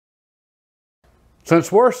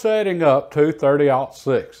Since we're setting up two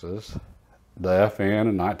 30-06s, the FN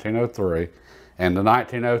in 1903, and the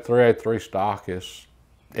 1903 A3 stock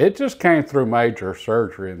it just came through major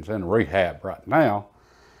surgery and is in rehab right now,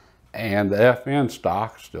 and the FN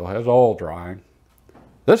stock still has oil drying.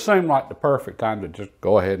 This seemed like the perfect time to just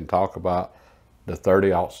go ahead and talk about the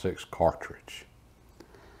 30-06 cartridge.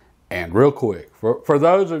 And real quick, for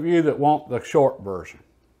those of you that want the short version,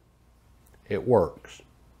 it works.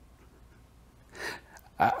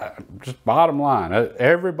 Just bottom line,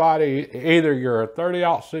 everybody, either you're a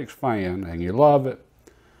 30-06 fan and you love it,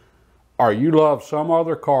 or you love some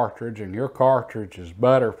other cartridge and your cartridge is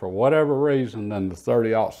better for whatever reason than the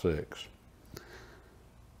 30-06.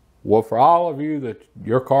 Well, for all of you that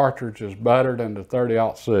your cartridge is better than the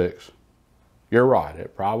 30-06, you're right,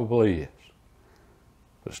 it probably is.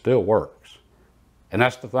 But it still works. And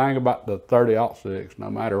that's the thing about the 30-06,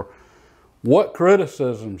 no matter what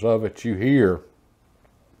criticisms of it you hear,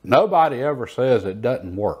 nobody ever says it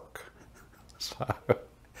doesn't work. So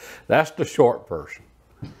that's the short version.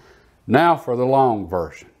 Now for the long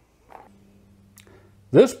version.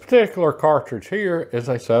 This particular cartridge here is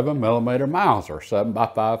a 7mm Mauser,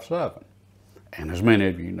 7x57. And as many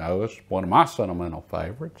of you know, it's one of my sentimental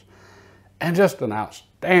favorites. And just an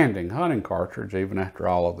outstanding hunting cartridge even after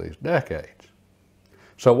all of these decades.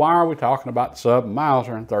 So why are we talking about the 7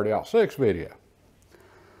 Mauser and 30-06 video?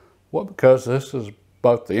 Well, because this is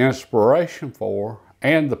both the inspiration for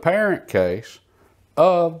and the parent case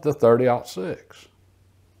of the 30-06.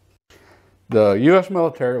 The U.S.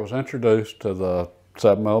 military was introduced to the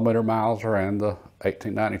 7mm Mauser and the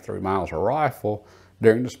 1893 Mauser rifle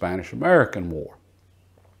during the Spanish-American War.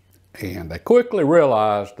 And they quickly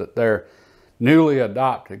realized that their newly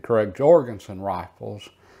adopted Craig Jorgensen rifles,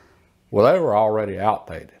 well, they were already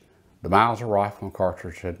outdated. The Mauser rifle and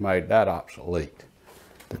cartridge had made that obsolete.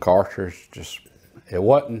 The cartridge it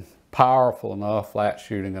wasn't powerful enough, flat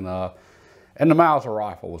shooting enough, and the Mauser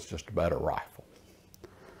rifle was just a better rifle.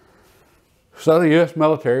 So the U.S.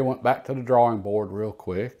 military went back to the drawing board real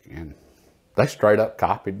quick, and they straight up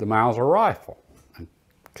copied the Mauser rifle and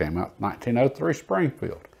came out in 1903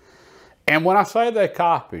 Springfield. And when I say they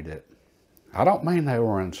copied it, I don't mean they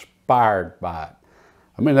were inspired by it.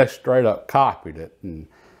 I mean, they straight up copied it, and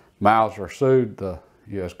Mauser sued the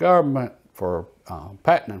U.S. government for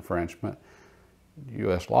patent infringement.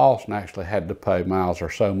 U.S. Lawson actually had to pay Mauser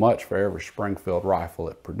so much for every Springfield rifle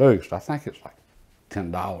it produced. I think it's like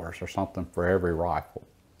 $10 or something for every rifle.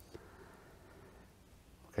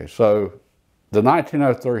 Okay, so the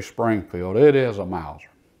 1903 Springfield, it is a Mauser.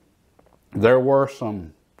 There were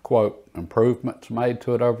some, quote, improvements made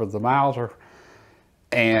to it over the Mauser,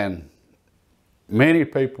 and many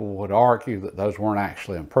people would argue that those weren't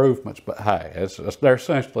actually improvements, but hey, they're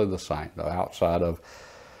essentially the same, though, outside of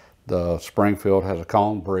the Springfield has a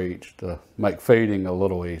cone breech to make feeding a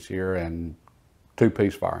little easier and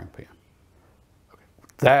two-piece firing pin. Okay.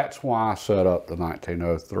 That's why I set up the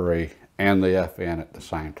 1903 and the FN at the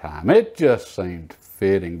same time. It just seemed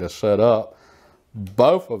fitting to set up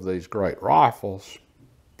both of these great rifles,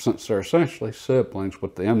 since they're essentially siblings,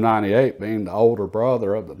 with the M98 being the older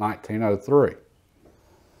brother of the 1903.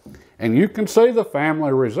 And you can see the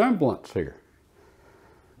family resemblance here.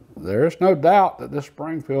 There's no doubt that this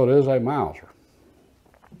Springfield is a Mauser.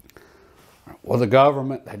 Well, the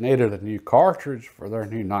government, they needed a new cartridge for their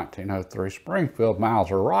new 1903 Springfield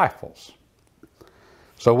Mauser rifles.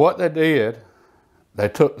 So what they did, they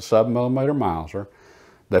took the 7mm Mauser,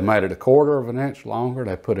 they made it 1/4 of an inch longer,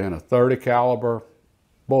 they put in a 30 caliber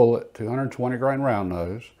bullet, 220 grain round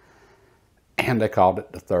nose, and they called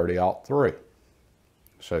it the 30-03.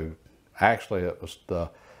 So actually it was the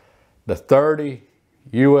 30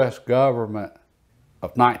 U.S. government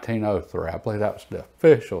of 1903. I believe that was the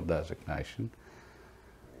official designation.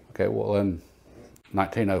 Okay, well in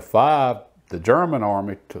 1905, the German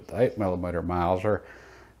army took the 8mm Mauser.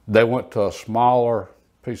 They went to a smaller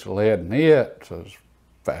piece of lead in it, so it was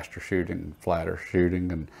faster shooting, flatter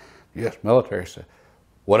shooting, and the U.S. military said,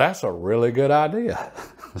 well, that's a really good idea.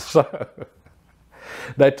 So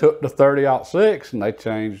they took the 30-06 and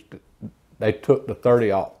they took the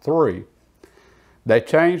 30-03. They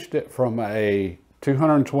changed it from a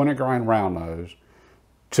 220 grain round nose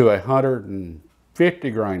to a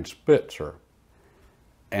 150 grain Spitzer.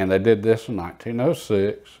 And they did this in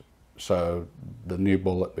 1906, so the new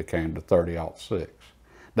bullet became the 30-06.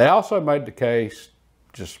 They also made the case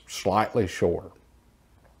just slightly shorter.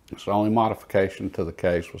 So the only modification to the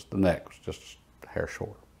case was the neck was just a hair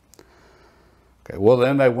shorter. Okay, well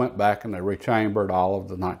then they went back and they rechambered all of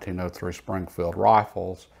the 1903 Springfield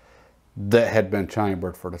rifles that had been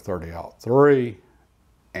chambered for the 30-03,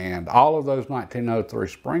 And all of those 1903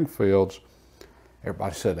 Springfields,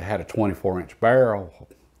 everybody said they had a 24-inch barrel.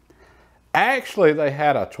 Actually, they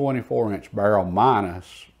had a 24-inch barrel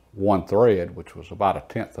minus one thread, which was about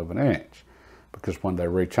 1/10 of an inch. Because when they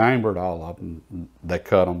rechambered all of them, they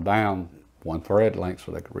cut them down one thread length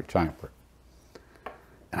so they could rechamber it.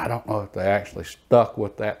 And I don't know if they actually stuck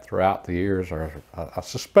with that throughout the years, or I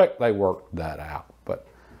suspect they worked that out. But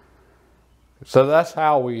so that's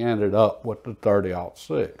how we ended up with the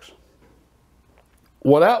 30-06.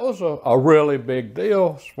 Well, that was a really big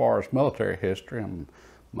deal as far as military history, and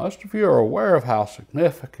most of you are aware of how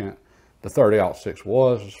significant the 30-06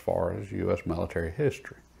 was as far as U.S. military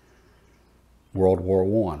history. World War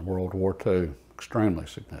I, World War II, extremely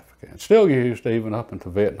significant. It's still used even up into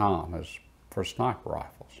Vietnam as for sniper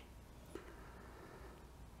rifles.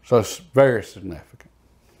 So it's very significant.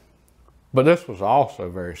 But this was also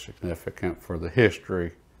very significant for the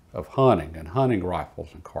history of hunting and hunting rifles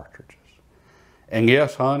and cartridges. And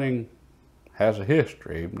yes, hunting has a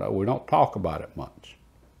history, even though we don't talk about it much.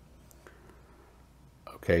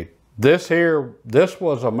 Okay, this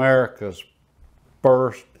was America's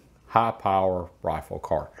first high-power rifle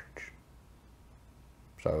cartridge.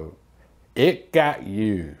 So it got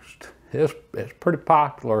used. It's pretty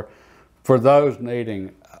popular for those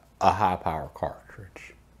needing a high-power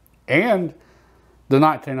cartridge. And the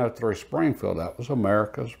 1903 Springfield, that was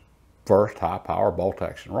America's first high-power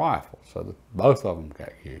bolt-action rifle. So both of them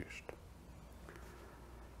got used.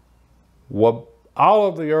 Well, all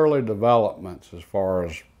of the early developments as far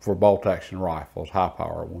as for bolt-action rifles,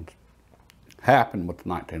 high-power ones, happened with the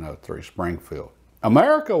 1903 Springfield.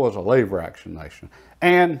 America was a lever-action nation.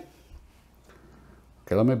 And,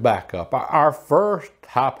 okay, let me back up. Our first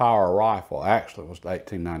high-power rifle actually was the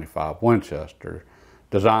 1895 Winchester,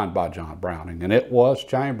 designed by John Browning, and it was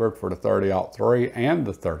chambered for the 30-03 and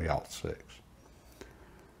the 30-06.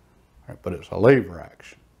 But it's a lever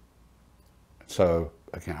action. So,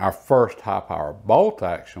 again, our first high-power bolt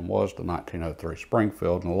action was the 1903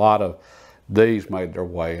 Springfield, and a lot of these made their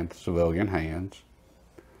way into civilian hands,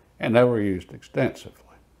 and they were used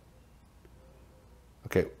extensively.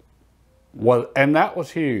 Okay, well, and that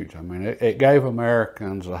was huge. I mean, it gave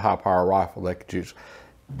Americans a high-power rifle they could use.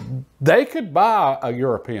 They could buy a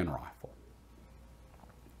European rifle,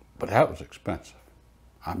 but that was expensive.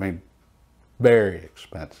 I mean, very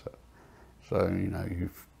expensive. So, you know,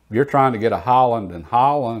 you're trying to get a Holland in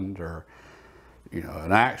Holland, or, you know,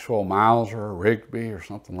 an actual Mauser or Rigby or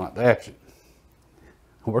something like that,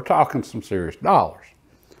 we're talking some serious dollars.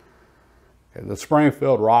 Okay, the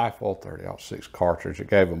Springfield rifle, 30-06 cartridge, it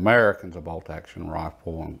gave Americans a bolt-action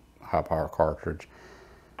rifle and high-power cartridge.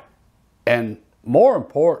 And more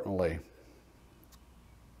importantly,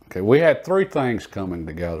 okay, we had three things coming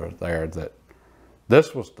together there that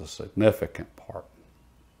this was the significant part.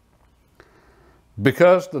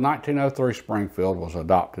 Because the 1903 Springfield was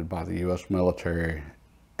adopted by the U.S. military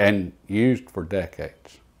and used for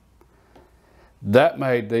decades, that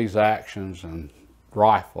made these actions and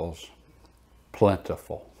rifles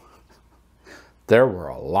plentiful. There were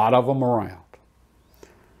a lot of them around.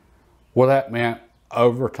 Well, that meant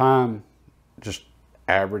over time, just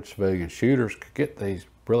average civilian shooters could get these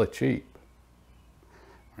really cheap.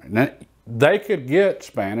 Now, they could get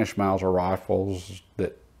Spanish Mauser rifles,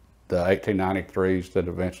 that the 1893s that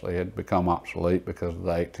eventually had become obsolete because of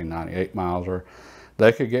the 1898 Mauser.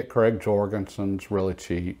 They could get Craig Jorgensen's really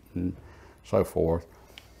cheap and so forth.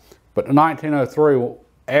 But in 1903,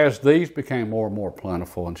 as these became more and more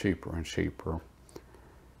plentiful and cheaper,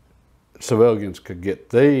 civilians could get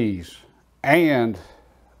these, and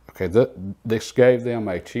okay, this gave them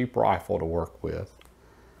a cheap rifle to work with.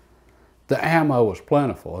 The ammo was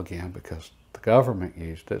plentiful again because the government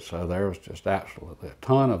used it, so there was just absolutely a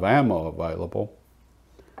ton of ammo available.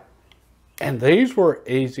 And these were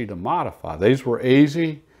easy to modify. These were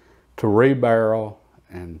easy to rebarrel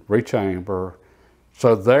and rechamber.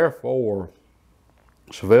 So therefore,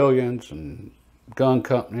 civilians and gun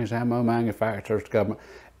companies, ammo manufacturers, government,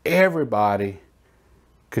 everybody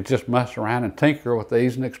could just mess around and tinker with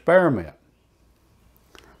these and experiment.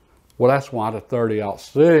 Well, that's why the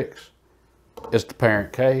 30-06 is the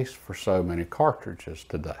parent case for so many cartridges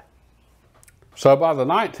today. So by the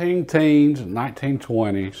 19-teens and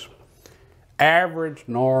 1920s, average,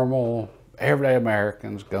 normal, everyday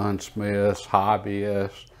Americans, gunsmiths,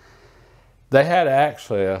 hobbyists, they had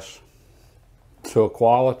access to a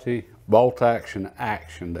quality bolt-action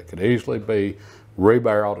action that could easily be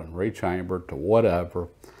rebarreled and rechambered to whatever.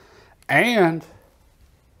 And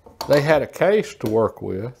they had a case to work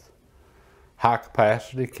with,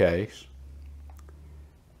 high-capacity case,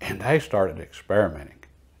 and they started experimenting.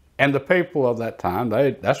 And the people of that time,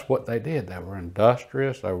 that's what they did. They were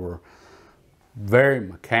industrious. They were very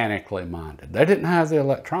mechanically minded. They didn't have the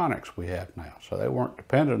electronics we have now, so they weren't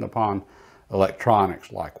dependent upon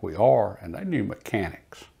electronics like we are, and they knew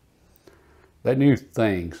mechanics. They knew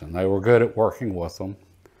things, and they were good at working with them.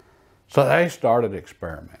 So they started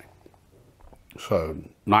experimenting. So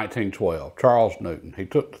 1912, Charles Newton, he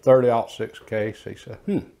took the 30-06 case. He said,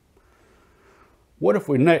 what if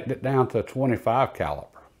we necked it down to a 25 caliber?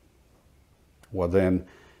 Well, then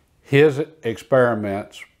his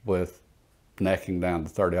experiments with necking down the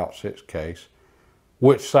 30-06 case,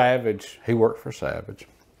 which Savage, he worked for Savage,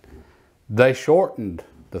 they shortened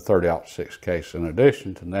the 30-06 case in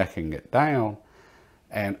addition to necking it down.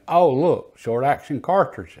 And oh, look, short action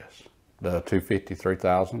cartridges, the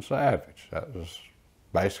 250-3000 Savage. That was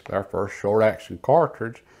basically our first short action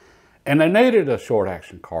cartridge. And they needed a short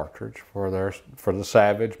action cartridge for the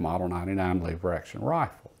Savage Model 99 lever action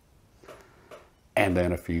rifle. And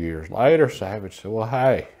then a few years later, Savage said, well,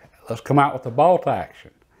 hey, let's come out with the bolt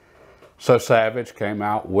action. So Savage came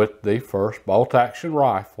out with the first bolt action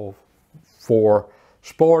rifle for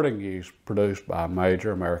sporting use produced by a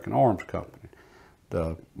major American arms company,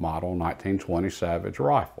 the Model 1920 Savage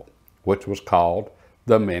rifle, which was called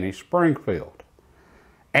the Mini Springfield.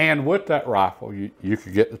 And with that rifle, you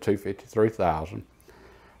could get the 250-3000.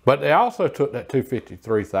 But they also took that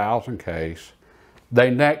 250-3000 case, they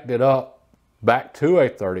necked it up back to a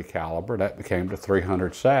 30 caliber. That became the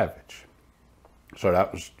 300 Savage. So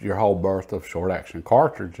that was your whole birth of short action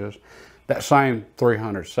cartridges. That same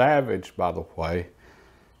 300 Savage, by the way,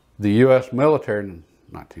 the U.S. military in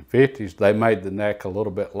the 1950s, they made the neck a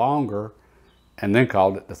little bit longer and then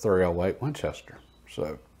called it the 308 Winchester.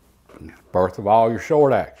 So, birth of all your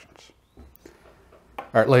short actions,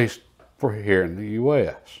 or at least for here in the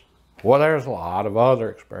U.S. Well, there's a lot of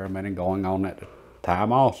other experimenting going on at the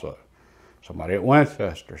time also. Somebody at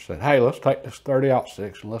Winchester said, hey, let's take this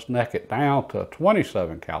 30-06 and let's neck it down to a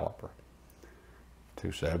 27 caliber.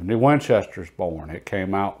 270 Winchester's born. It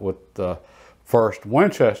came out with the first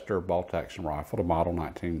Winchester bolt action rifle, the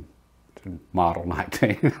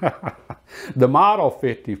Model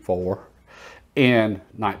 54 in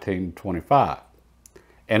 1925.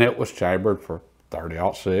 And it was chambered for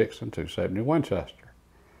 30-06 and 270 Winchester.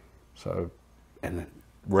 So, and then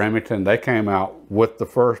Remington, they came out with the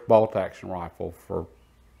first bolt action rifle for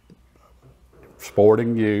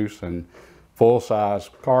sporting use and full-size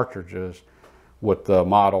cartridges with the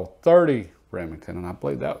Model 30 Remington, and I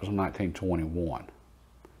believe that was in 1921.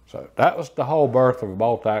 So that was the whole birth of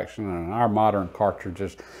bolt action and our modern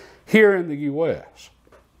cartridges here in the U.S.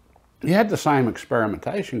 You had the same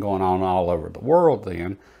experimentation going on all over the world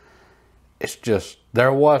then. It's just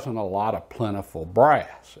there wasn't a lot of plentiful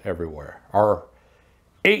brass everywhere. Or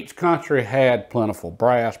each country had plentiful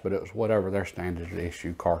brass, but it was whatever their standard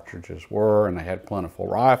issue cartridges were, and they had plentiful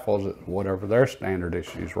rifles, it was whatever their standard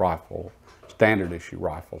issue rifles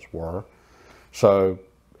were. So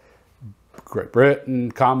Great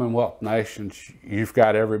Britain, Commonwealth nations, you've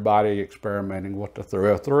got everybody experimenting with the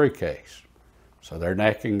 303 case. So they're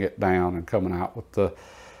necking it down and coming out with the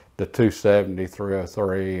 270,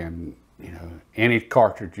 303, and any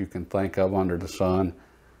cartridge you can think of under the sun,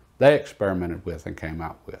 they experimented with and came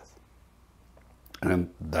out with.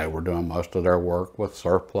 And they were doing most of their work with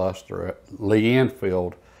surplus through Lee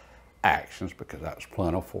Enfield actions because that was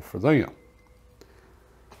plentiful for them.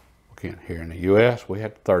 Again, here in the U.S., we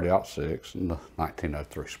had the 30-06 and the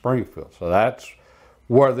 1903 Springfield. So that's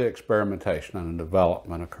where the experimentation and the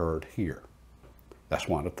development occurred here. That's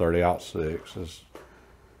why the 30-06 is,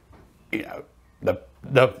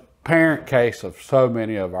 the parent case of so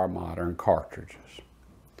many of our modern cartridges.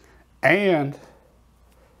 And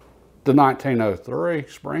the 1903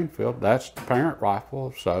 Springfield, that's the parent rifle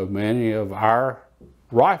of so many of our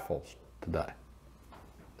rifles today,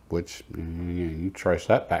 which you trace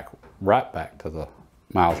that right back to the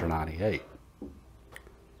Mauser 98.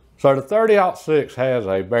 So the 30-06 has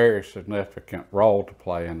a very significant role to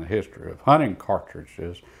play in the history of hunting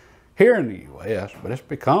cartridges here in the U.S., but it's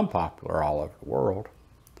become popular all over the world.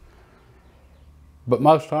 But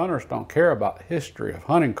most hunters don't care about the history of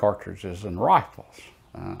hunting cartridges and rifles.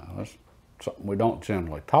 That's something we don't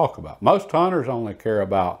generally talk about. Most hunters only care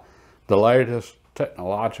about the latest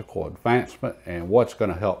technological advancement and what's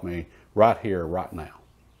going to help me right here, right now.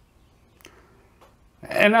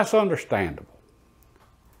 And that's understandable.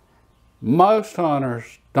 Most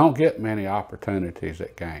hunters don't get many opportunities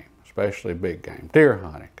at game, especially big game, deer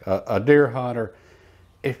hunting. A deer hunter,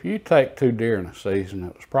 if you take 2 deer in a season,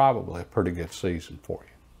 it was probably a pretty good season for you.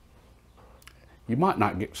 You might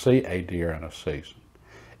not get to see a deer in a season.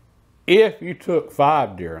 if you took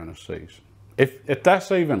 5 deer in a season, if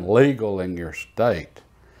that's even legal in your state,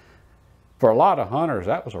 for a lot of hunters,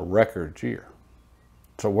 that was a record year.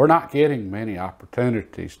 So we're not getting many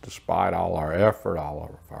opportunities despite all our effort, all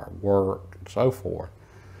of our work, and so forth.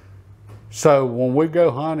 So when we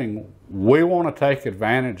go hunting, we want to take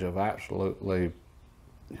advantage of absolutely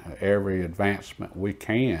every advancement we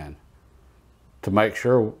can to make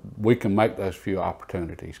sure we can make those few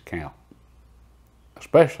opportunities count,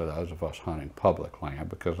 especially those of us hunting public land,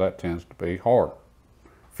 because that tends to be harder,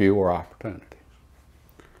 fewer opportunities.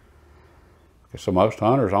 Okay, so most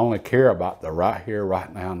hunters only care about the right here,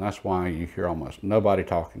 right now, and that's why you hear almost nobody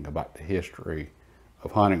talking about the history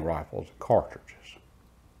of hunting rifles and cartridges.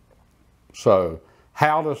 So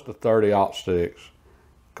how does the 30-06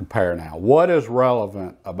 compare now? What is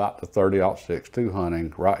relevant about the 30-06 to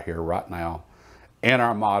hunting right here, right now, in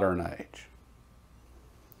our modern age?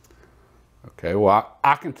 Okay, well,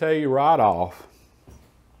 I can tell you right off,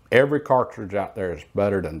 every cartridge out there is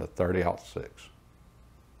better than the 30-06.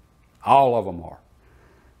 All of them are.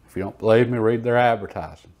 If you don't believe me, read their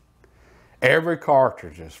advertising. Every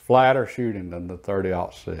cartridge is flatter shooting than the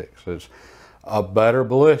 30-06. It's a better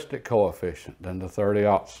ballistic coefficient than the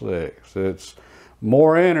 30-06. It's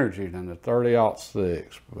more energy than the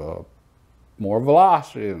 30-06. More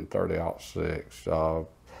velocity than 30-06.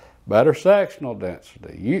 Better sectional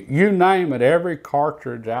density. You name it, every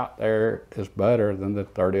cartridge out there is better than the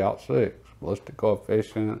 30-06. Ballistic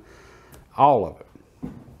coefficient, all of it.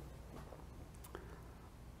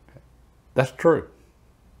 That's true.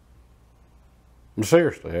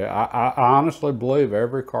 Seriously, I honestly believe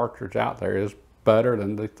every cartridge out there is better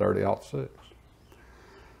than the 30-06.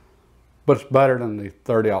 But it's better than the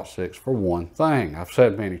 30-06 for one thing. I've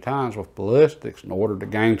said many times with ballistics, in order to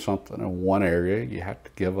gain something in one area, you have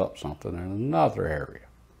to give up something in another area.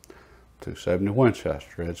 270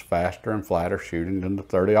 Winchester, it's faster and flatter shooting than the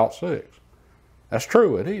 30-06. That's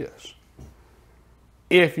true, it is.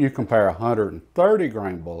 If you compare a 130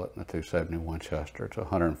 grain bullet in a 270 Winchester to a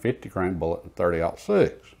 150 grain bullet in a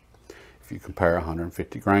 30-06. If you compare a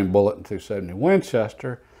 150 grain bullet in 270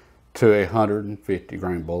 Winchester to a 150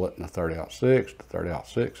 grain bullet in a 30-06, the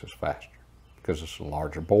 30-06 is faster because it's a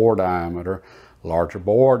larger bore diameter. Larger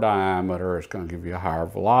bore diameter is going to give you a higher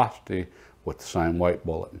velocity with the same weight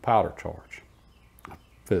bullet and powder charge.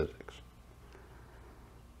 Physics.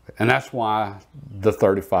 And that's why the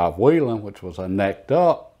 35 Wheeling, which was a necked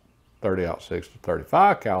up 30-06 to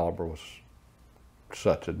 35 caliber, was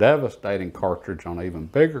such a devastating cartridge on even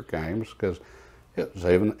bigger games, because it was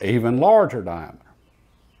even larger diameter.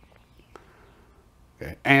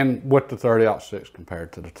 Okay. And with the 30-06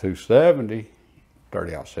 compared to the 270,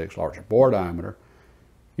 30-06 larger bore diameter,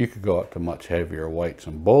 you could go up to much heavier weights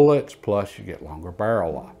and bullets, plus you get longer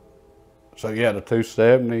barrel life. So yeah, the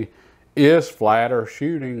 270 is flatter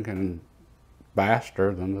shooting and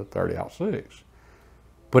faster than the 30-06.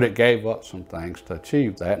 But it gave up some things to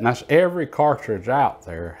achieve that. And that's every cartridge out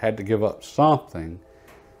there had to give up something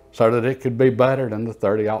so that it could be better than the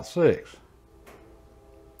 30-06.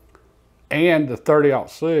 And the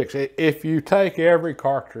 30-06, if you take every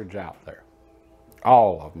cartridge out there,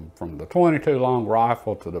 all of them, from the 22 long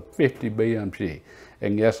rifle to the 50 BMG,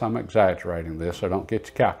 and yes, I'm exaggerating this, so don't get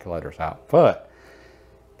your calculators out, but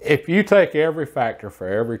if you take every factor for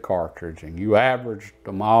every cartridge and you average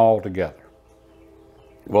them all together,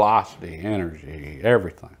 velocity, energy,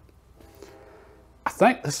 everything, I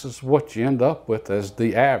think this is what you end up with as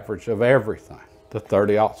the average of everything, the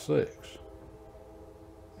 30-06.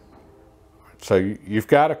 So you've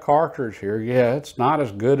got a cartridge here. Yeah, it's not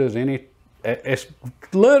as good as it's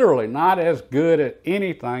literally not as good at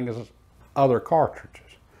anything as other cartridges.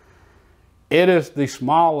 It is the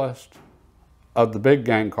smallest of the big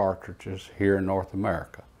game cartridges here in North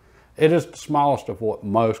America. It is the smallest of what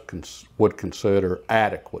most would consider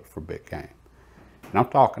adequate for big game. And I'm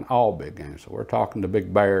talking all big game, so we're talking the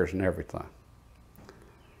big bears and everything.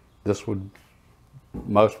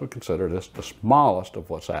 Most would consider this the smallest of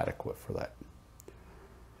what's adequate for that.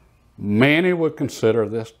 Many would consider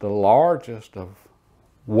this the largest of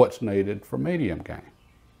what's needed for medium game.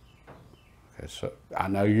 Okay, so I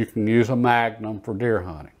know you can use a Magnum for deer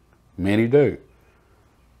hunting. Many do.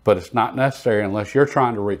 But it's not necessary unless you're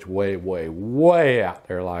trying to reach way, way, way out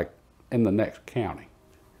there, like in the next county.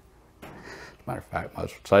 As a matter of fact,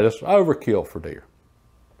 most would say this is overkill for deer.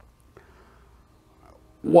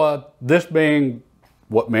 Well, this being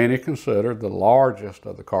what many consider the largest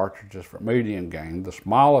of the cartridges for medium game, the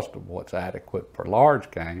smallest of what's adequate for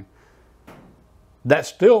large game, that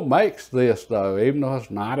still makes this, though, even though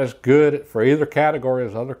it's not as good for either category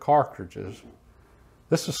as other cartridges,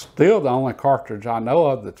 This is still the only cartridge I know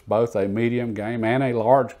of that's both a medium game and a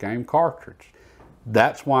large game cartridge.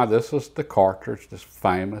 That's why this is the cartridge that's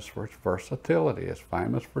famous for its versatility. It's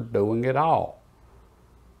famous for doing it all.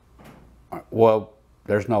 Well,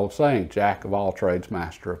 there's an old saying, jack of all trades,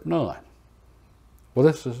 master of none. Well,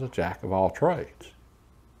 this is a jack of all trades.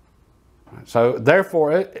 So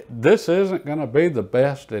therefore, this isn't going to be the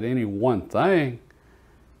best at any one thing.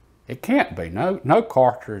 It can't be. No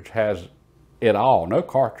cartridge has it all. No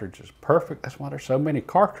cartridge is perfect. That's why there's so many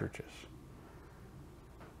cartridges.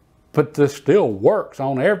 But this still works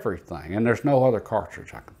on everything, and there's no other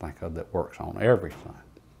cartridge I can think of that works on everything.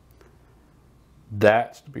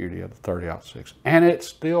 That's the beauty of the 30-06, and it's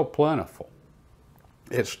still plentiful.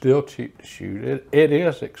 It's still cheap to shoot. It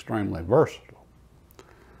is extremely versatile.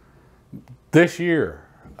 This year,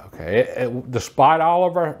 okay, despite all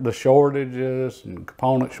of the shortages and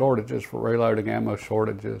component shortages for reloading, ammo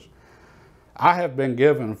shortages, I have been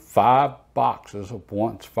given 5 boxes of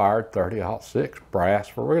once fired 30-06 brass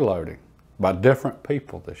for reloading by different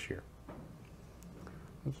people this year.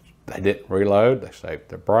 They didn't reload, they saved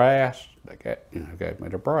their brass, they gave me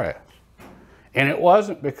the brass. And it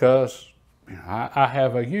wasn't because I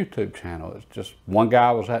have a YouTube channel. It's just one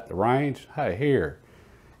guy was at the range, hey, here,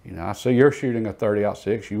 I see you're shooting a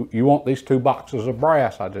 30-06, you want these 2 boxes of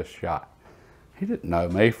brass I just shot. He didn't know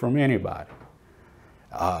me from anybody.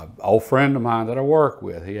 Old friend of mine that I work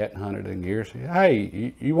with, he hadn't hunted in years. He said,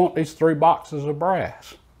 hey, you want these 3 boxes of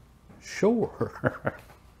brass? Sure.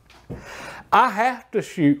 I have to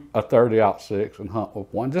shoot a 30-06 and hunt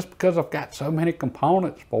with one just because I've got so many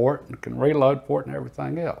components for it and can reload for it and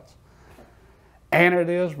everything else. And it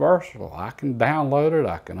is versatile. I can download it,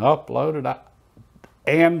 I can upload it.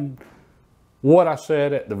 And what I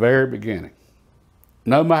said at the very beginning,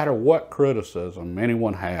 no matter what criticism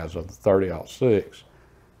anyone has of the 30-06,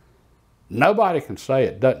 nobody can say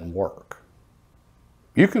it doesn't work.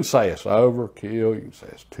 You can say it's overkill, you can say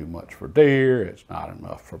it's too much for deer, it's not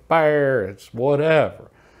enough for bear, it's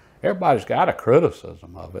whatever. Everybody's got a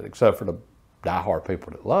criticism of it, except for the diehard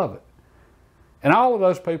people that love it. And all of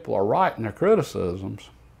those people are right in their criticisms,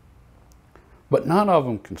 but none of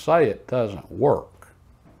them can say it doesn't work.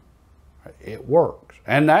 It works.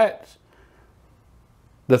 And that's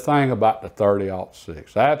the thing about the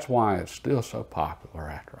 30-06. That's why it's still so popular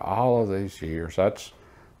after all of these years. That's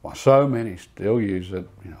why so many still use it,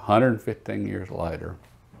 115 years later.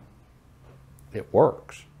 It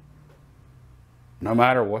works. No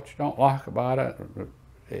matter what you don't like about it,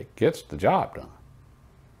 it gets the job done.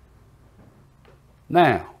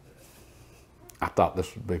 Now, I thought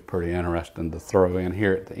this would be pretty interesting to throw in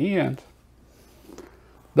here at the end.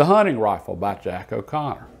 The hunting rifle by Jack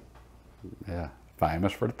O'Connor. Yeah,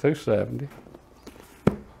 famous for the 270.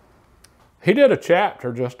 He did a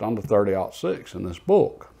chapter just on the 30-06 in this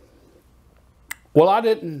book. Well, I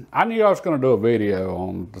knew I was going to do a video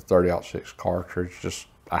on the 30-06 cartridge.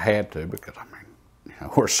 I had to because,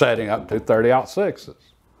 we're setting up 2 30-06s.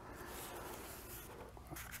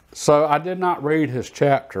 So I did not read his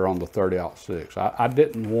chapter on the 30-06. I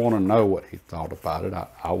didn't want to know what he thought about it.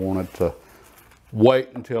 I wanted to wait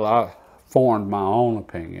until I formed my own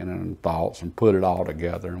opinion and thoughts and put it all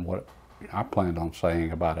together and what I planned on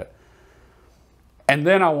saying about it. And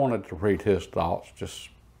then I wanted to read his thoughts, just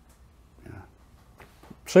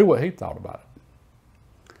see what he thought about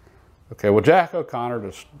it. Okay, well, Jack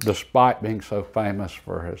O'Connor, despite being so famous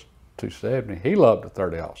for his 270, he loved the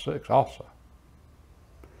 30-06 also.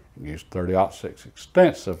 He used 30-06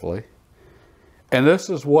 extensively. And this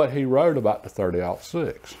is what he wrote about the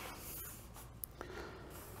 30-06.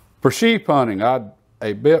 For sheep hunting, I'd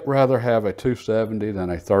a bit rather have a 270 than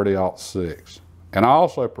a 30-06. And I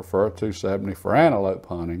also prefer a 270 for antelope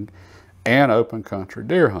hunting and open country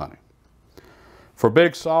deer hunting. For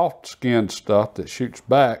big soft skinned stuff that shoots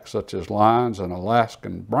back, such as lions and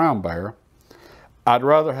Alaskan brown bear, I'd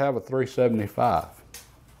rather have a 375.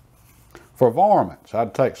 For varmints,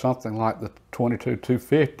 I'd take something like the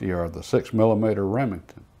 22-250 or the 6mm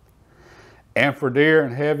Remington. And for deer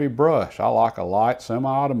and heavy brush, I like a light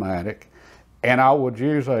semi-automatic, and I would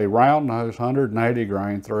use a round nose 180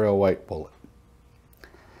 grain 308 bullet.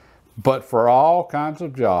 But for all kinds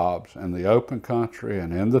of jobs in the open country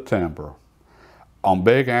and in the timber, on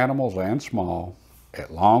big animals and small,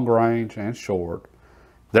 at long range and short,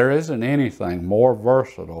 there isn't anything more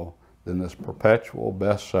versatile than this perpetual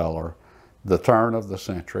bestseller, the turn of the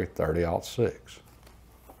century 30-06.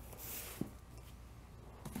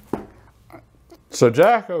 So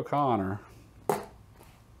Jack O'Connor,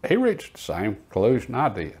 he reached the same conclusion I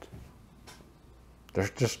did.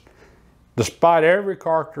 Despite every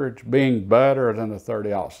cartridge being better than the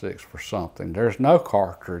 30-06 for something, there's no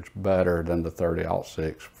cartridge better than the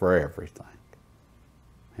 30-06 for everything.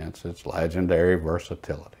 Hence its legendary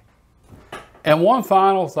versatility. And one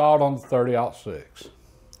final thought on the 30-06.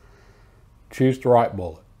 Choose the right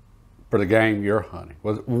bullet for the game you're hunting.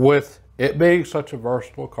 With it being such a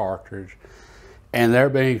versatile cartridge and there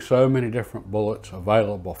being so many different bullets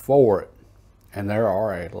available for it, and there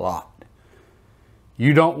are a lot,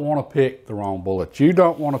 you don't want to pick the wrong bullet. You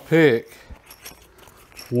don't want to pick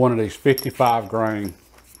one of these 55 grain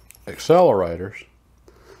accelerators.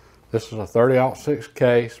 This is a 30-06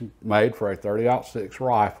 case made for a 30-06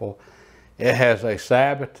 rifle. It has a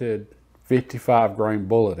saboted 55 grain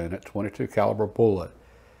bullet in it, 22 caliber bullet,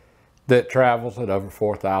 that travels at over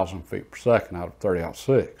 4,000 feet per second out of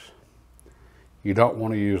 30-06. You don't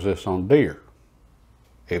want to use this on deer,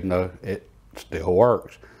 even though it still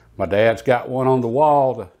works. My dad's got one on the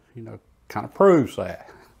wall to, kind of proves that.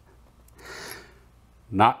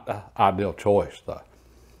 Not the ideal choice though.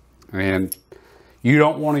 And you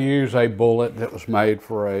don't want to use a bullet that was made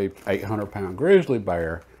for a 800-pound grizzly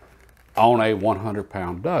bear on a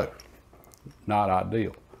 100-pound doe. Not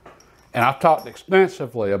ideal. And I've talked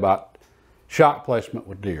extensively about shot placement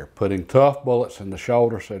with deer, putting tough bullets in the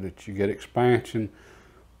shoulder so that you get expansion,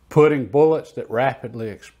 putting bullets that rapidly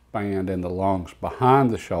expand in the lungs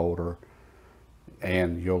behind the shoulder,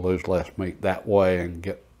 and you'll lose less meat that way and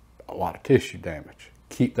get a lot of tissue damage.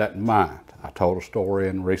 Keep that in mind. I told a story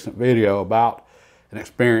in a recent video about an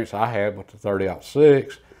experience I had with the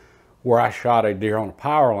 30-06 where I shot a deer on a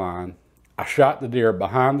power line. I shot the deer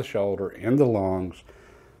behind the shoulder in the lungs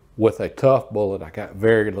with a tough bullet. I got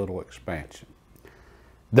very little expansion.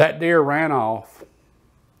 That deer ran off,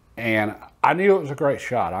 and I knew it was a great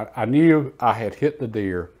shot. I knew I had hit the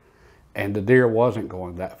deer, and the deer wasn't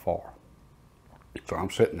going that far. So I'm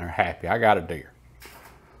sitting there happy. I got a deer.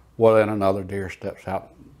 Well, then another deer steps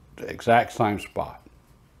out the exact same spot.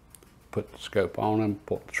 Put the scope on him,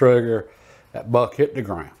 pull the trigger. That buck hit the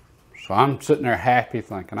ground. So I'm sitting there happy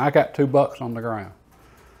thinking, I got 2 bucks on the ground.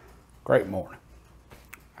 Great morning.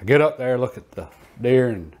 I get up there, look at the deer,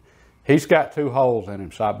 and he's got 2 holes in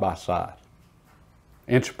him side by side,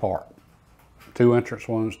 inch apart. 2 entrance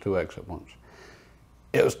wounds, 2 exit wounds.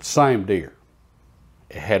 It was the same deer.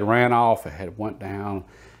 It had ran off, it had went down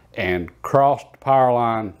and crossed the power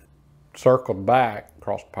line, circled back,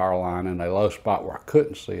 crossed the power line in a low spot where I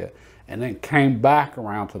couldn't see it, and then came back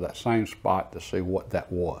around to that same spot to see what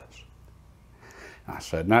that was. I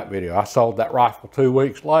said in that video, I sold that rifle 2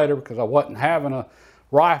 weeks later because I wasn't having a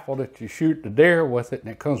rifle that you shoot the deer with it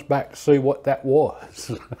and it comes back to see what that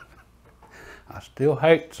was. I still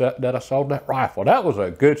hate that I sold that rifle. That was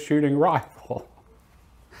a good shooting rifle.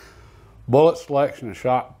 Bullet selection and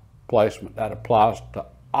shot placement, that applies to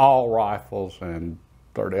all rifles and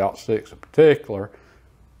 30-06 in particular,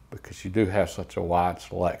 because you do have such a wide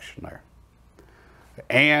selection there.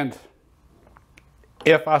 And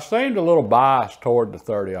if I seemed a little biased toward the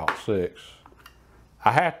 30-06,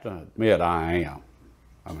 I have to admit I am.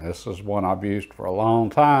 I mean, this is one I've used for a long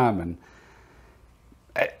time, and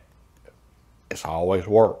it's always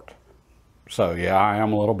worked. So yeah, I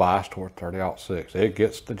am a little biased toward 30-06. It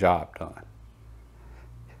gets the job done.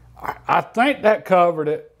 I think that covered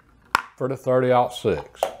it for the 30-06.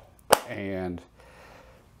 And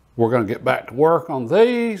we're going to get back to work on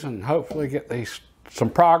these and hopefully get some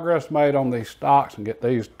progress made on these stocks and get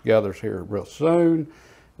these together here real soon.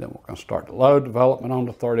 Then we're going to start the load development on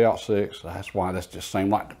the 30-06. That's why this just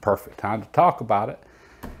seemed like the perfect time to talk about it.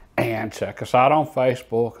 And check us out on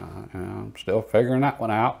Facebook. I'm still figuring that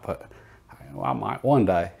one out, but I might one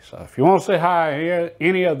day. So if you want to see how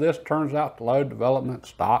any of this turns out to load development,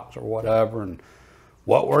 stocks or whatever, and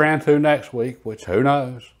what we're into next week, which who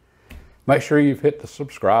knows, make sure you've hit the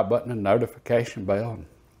subscribe button and notification bell. And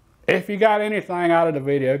if you got anything out of the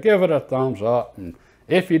video, give it a thumbs up. And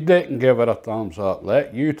if you didn't give it a thumbs up,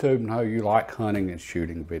 let YouTube know you like hunting and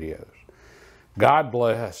shooting videos. God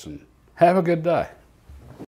bless and have a good day.